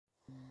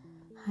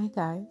Hi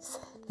guys,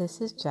 this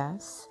is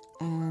Jess,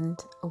 and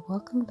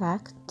welcome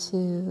back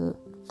to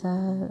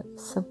the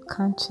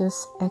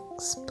Subconscious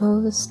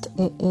Exposed.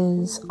 It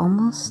is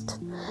almost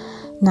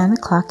 9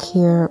 o'clock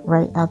here,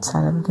 right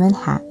outside of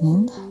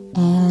Manhattan,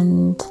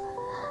 and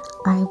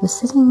I was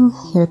sitting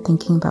here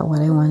thinking about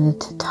what I wanted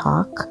to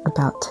talk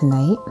about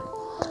tonight,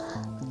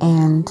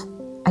 and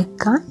I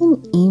got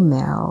an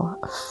email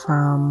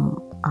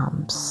from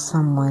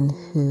someone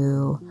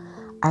who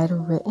I'd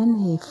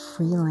written a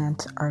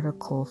freelance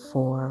article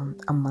for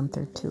a month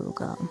or two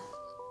ago.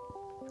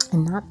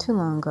 And not too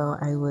long ago,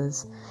 I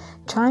was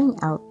trying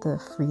out the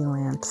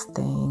freelance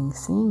thing,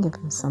 seeing if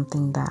it was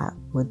something that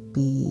would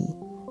be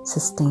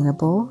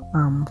sustainable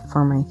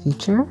for my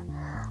future.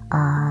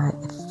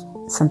 If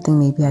something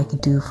maybe I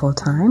could do full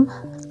time.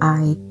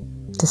 I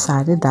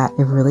decided that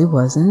it really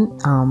wasn't.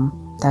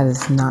 That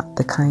is not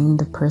the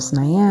kind of person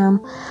I am.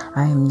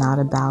 I am not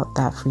about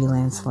that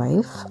freelance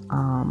life.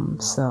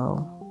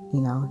 So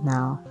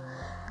now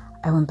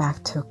I went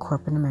back to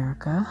corporate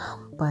America,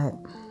 but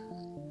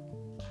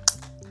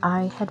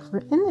I had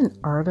written an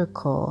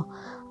article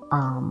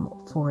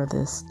for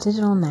this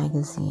digital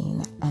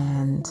magazine,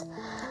 and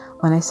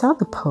when I saw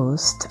the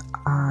post,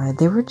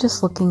 they were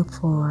just looking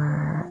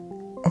for,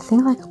 I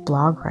think, like a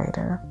blog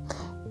writer,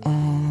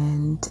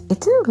 and it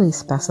didn't really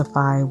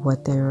specify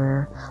what they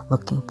were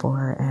looking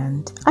for,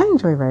 and I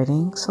enjoy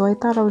writing, so I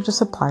thought I would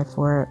just apply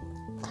for it.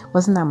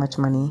 Wasn't that much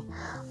money,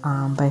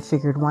 but I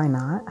figured why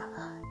not.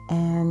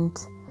 And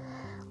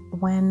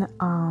when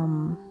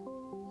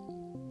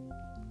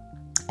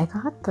I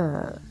got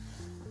the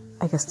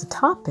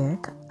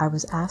topic, I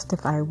was asked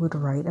if I would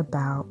write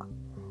about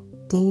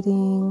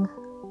dating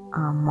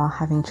while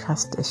having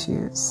trust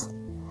issues.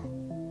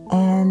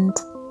 And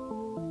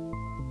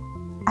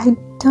I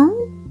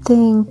don't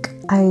think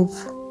I've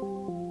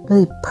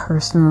really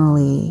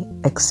personally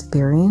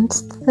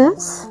experienced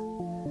this.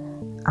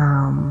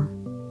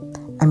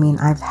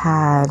 I've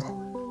had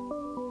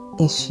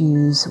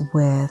issues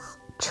with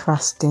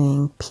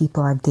trusting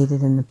people I've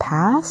dated in the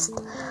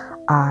past,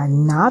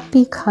 not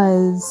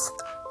because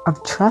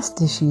of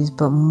trust issues,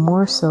 but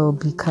more so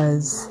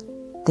because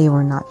they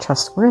were not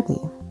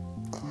trustworthy.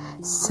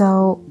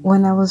 So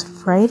when I was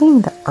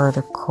writing the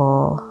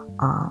article,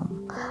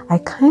 I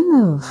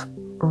kind of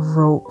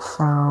wrote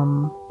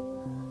from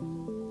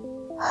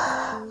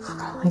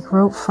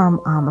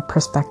a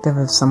perspective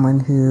of someone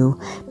who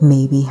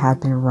maybe had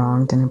been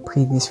wronged in a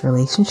previous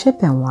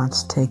relationship and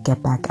wants to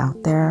get back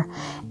out there,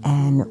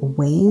 and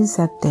ways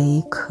that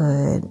they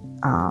could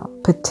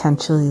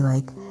potentially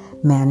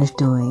manage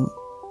doing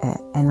it.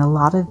 And a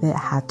lot of it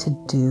had to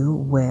do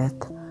with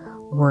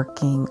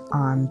working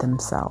on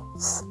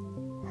themselves.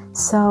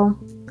 So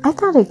I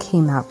thought it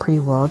came out pretty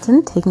well. It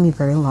didn't take me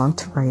very long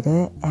to write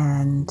it,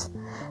 and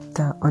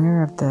the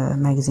owner of the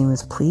magazine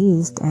was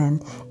pleased,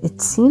 and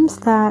it seems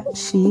that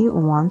she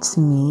wants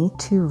me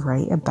to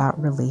write about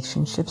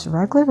relationships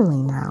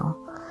regularly now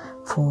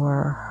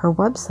for her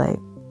website.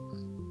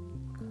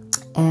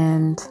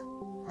 And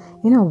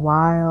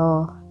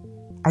while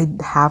I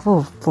have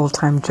a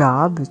full-time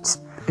job, it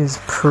is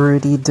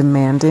pretty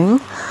demanding,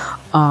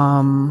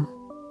 I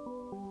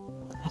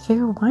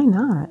figure why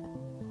not?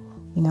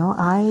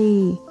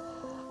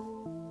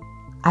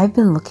 I've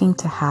been looking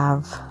to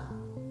have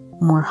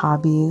more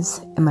hobbies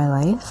in my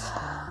life.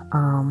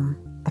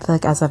 I feel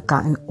like as I've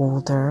gotten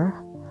older,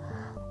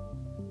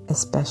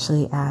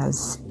 especially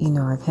as,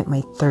 I've hit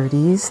my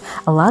 30s,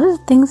 a lot of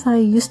the things I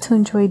used to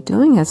enjoy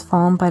doing has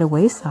fallen by the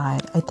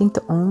wayside. I think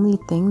the only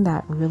thing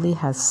that really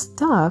has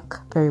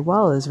stuck very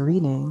well is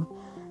reading.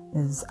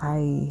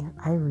 I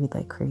read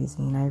like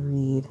crazy, and I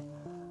read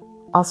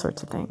all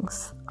sorts of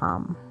things.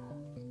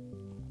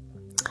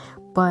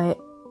 But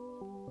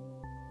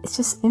it's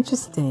just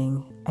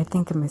interesting. I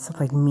think of myself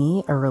like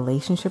me, a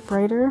relationship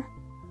writer.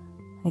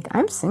 Like,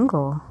 I'm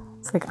single.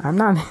 It's like I'm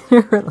not in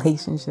a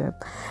relationship.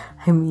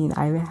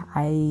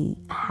 I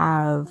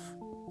have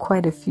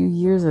quite a few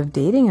years of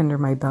dating under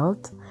my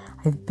belt.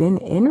 I've been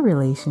in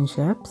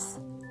relationships.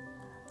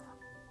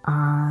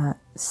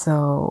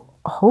 So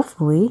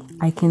hopefully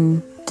I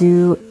can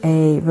do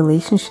a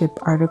relationship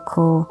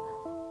article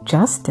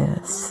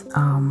justice.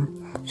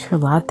 I'm sure a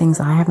lot of things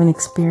I haven't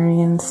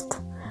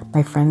experienced,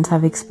 my friends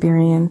have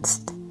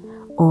experienced,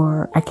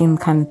 or I can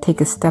kind of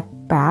take a step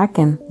back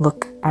and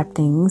look at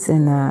things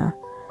in a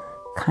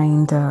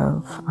kind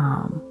of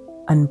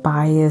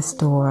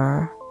unbiased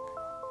way,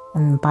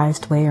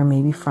 or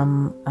maybe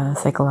from a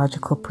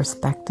psychological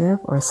perspective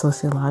or a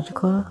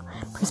sociological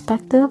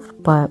perspective.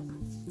 But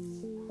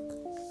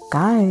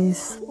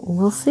guys,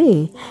 we'll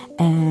see.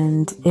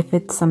 And if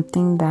it's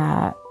something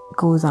that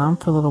goes on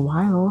for a little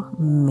while,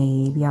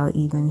 maybe I'll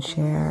even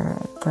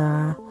share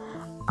the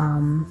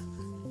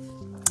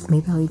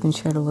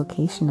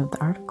location of the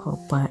article.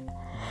 But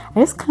I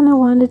just kind of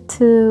wanted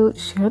to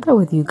share that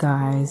with you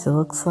guys. It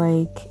looks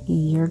like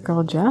your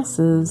girl Jess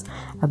is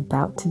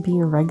about to be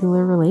a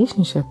regular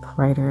relationship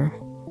writer,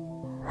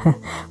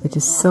 which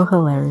is so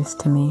hilarious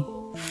to me.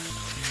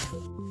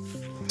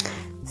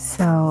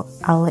 So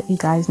I'll let you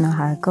guys know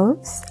how it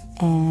goes,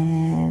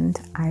 And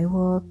I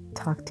will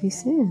talk to you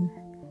soon.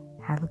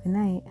 Have a good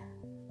night.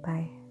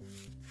 Bye.